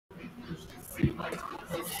I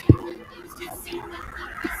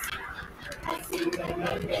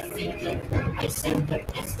send the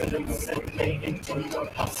pestilence and plague into your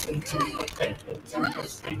house, into your bed, into your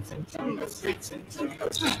streets, into your streets, into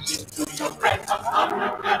your streets, into your bread,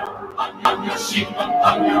 on your sheep,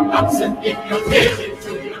 upon your oxen, in your field,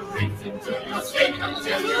 into your streets, into your street,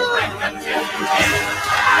 until you break, until you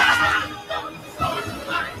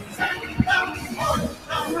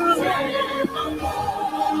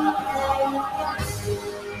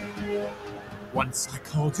Once I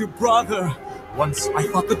called you brother, once I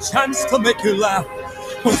thought the chance to make you laugh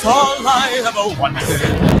was all I ever wanted.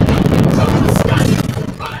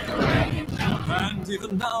 And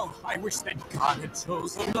even now, I wish that God had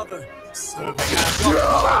chose another, serving as your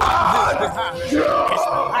on his behalf is the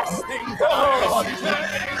last thing that I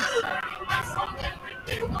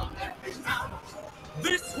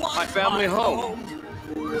This was my family home.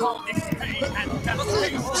 All this pain and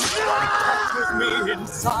devastation captures me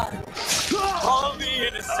inside. All the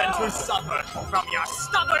innocent who suffer from your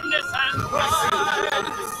stubbornness and pride.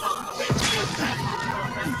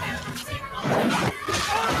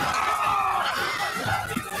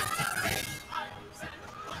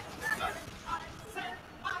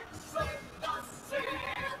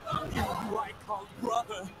 You I called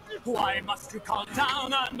brother, why must you call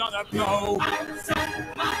down another blow?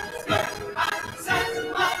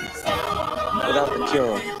 Without the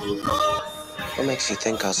cure, what makes you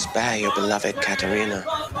think I'll spare your beloved Katerina?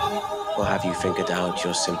 Or have you figured out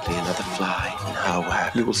you're simply another fly in her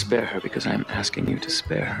web? You will spare her because I am asking you to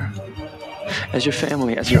spare her. As your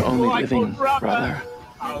family, as your only living brother.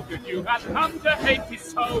 How could you have come to hate me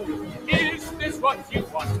so? Is this what you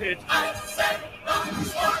wanted?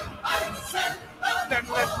 Then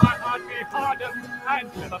let my heart be hardened,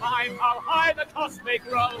 and never mind how high the cost may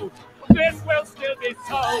grow. This will still be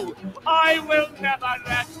so. I will never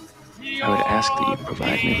let you. I would ask that you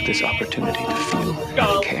provide me with this opportunity to feel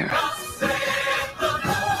and care.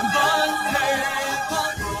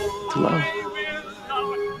 To love.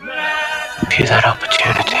 View that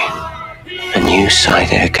opportunity, and you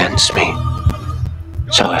cite it against me.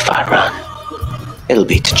 So if I run, it'll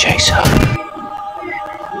be to chase her.